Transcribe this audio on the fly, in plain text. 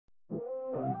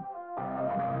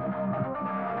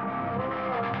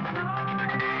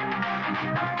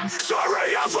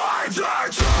Story of life.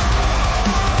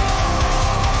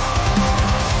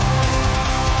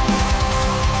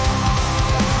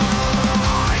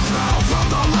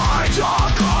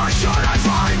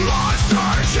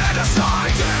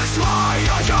 Genocide is my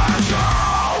agenda.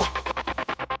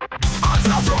 I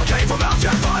fell through a cave from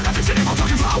mountain, but I've been sitting on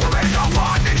talking flowering on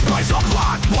one. Each place of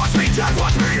blood, watch me dead,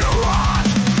 watch me run.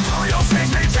 Real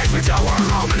takes me to a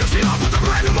room, and it's me up with the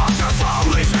random monster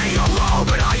flow. Leaves me alone,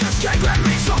 but I escape and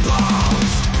meet some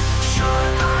blows.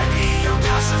 Should I be a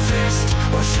pacifist,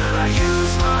 or should I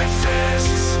use my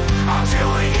fists? I'm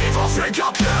feeling evil, think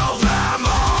I'll kill them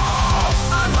all.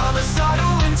 I'm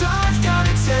homicidal and I've got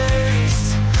a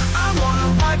taste. I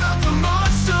wanna wipe out the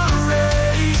monster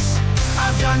race.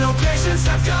 I've got no patience,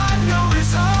 I've got no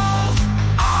resolve.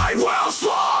 I will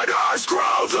slaughter,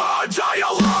 screw the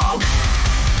dialogue.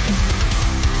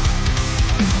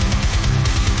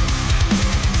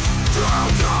 Through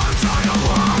the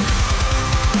dialogue.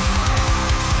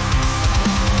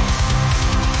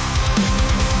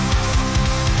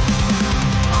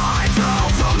 I fell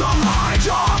from the light,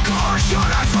 or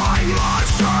should I find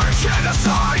monster?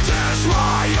 Genocide is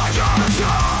my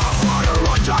agenda. What a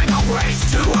runtime of waste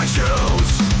do I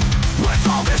choose? With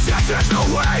all this yet there's no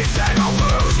way that I'll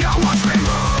lose. Yeah, watch me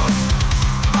move.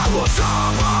 I will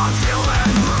stop, I'm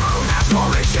feeling rude.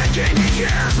 Aspiration gave me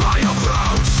years, my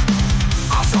approach.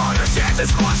 I'll start a chance, this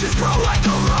squashes grow like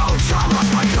a roach. I rush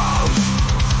my coach.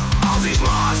 All these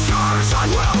monsters I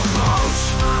will approach.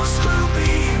 Screw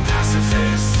being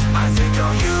pacifist, I think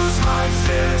I'll use my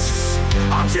fists.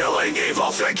 I'm feeling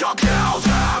evil, think I'll kill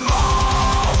them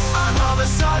all. I'm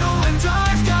homicidal and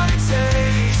I've got a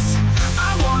taste.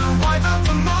 I wanna wipe out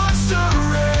the monster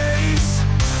race.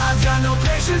 I've got no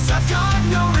patience, I've got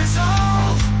no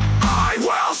resolve. I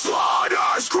will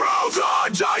slaughter, screw the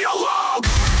dialogue.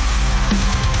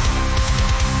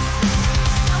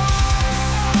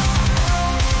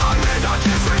 I'm in a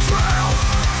different trail.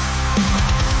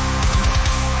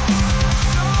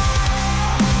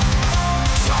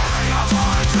 Sorry, I've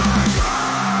wandered.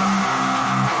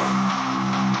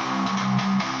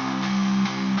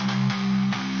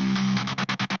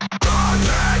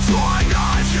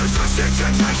 To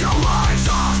take your lives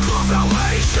off, clothes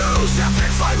LA shoes.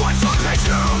 Epic fight like fuck they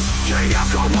choose. KF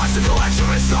go watch the collection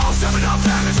of souls. 7 up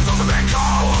damage is also been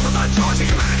called. Open the doors to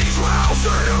humanity's realm.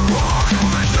 Certain rock,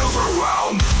 humans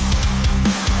overwhelm.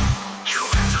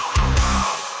 Humans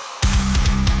overwhelm.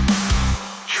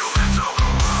 Humans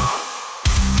overwhelm.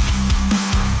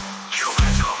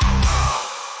 Humans overwhelm.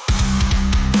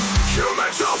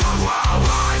 Humans overwhelm.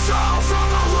 I fell from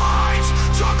the light.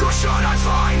 Dark or should I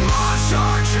find monster?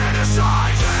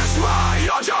 Genocide is my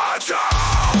agenda.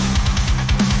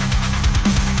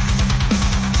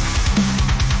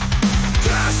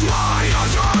 That's my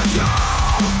agenda.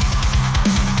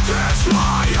 That's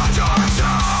my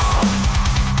agenda.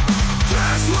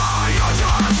 That's my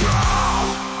agenda.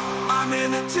 I'm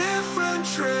in a different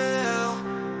trail.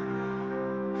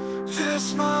 This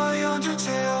my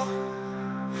undertale.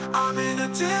 I'm in a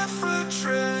different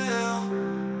trail.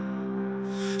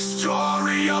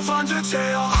 Story of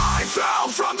undertale. I fell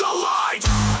from the light.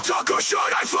 Dark or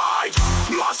should I fight?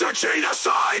 Monster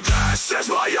genocide. This is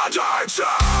my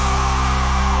undertale.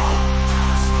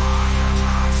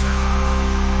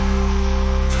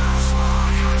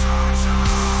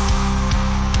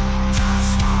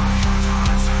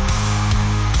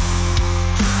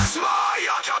 That's my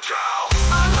undertale.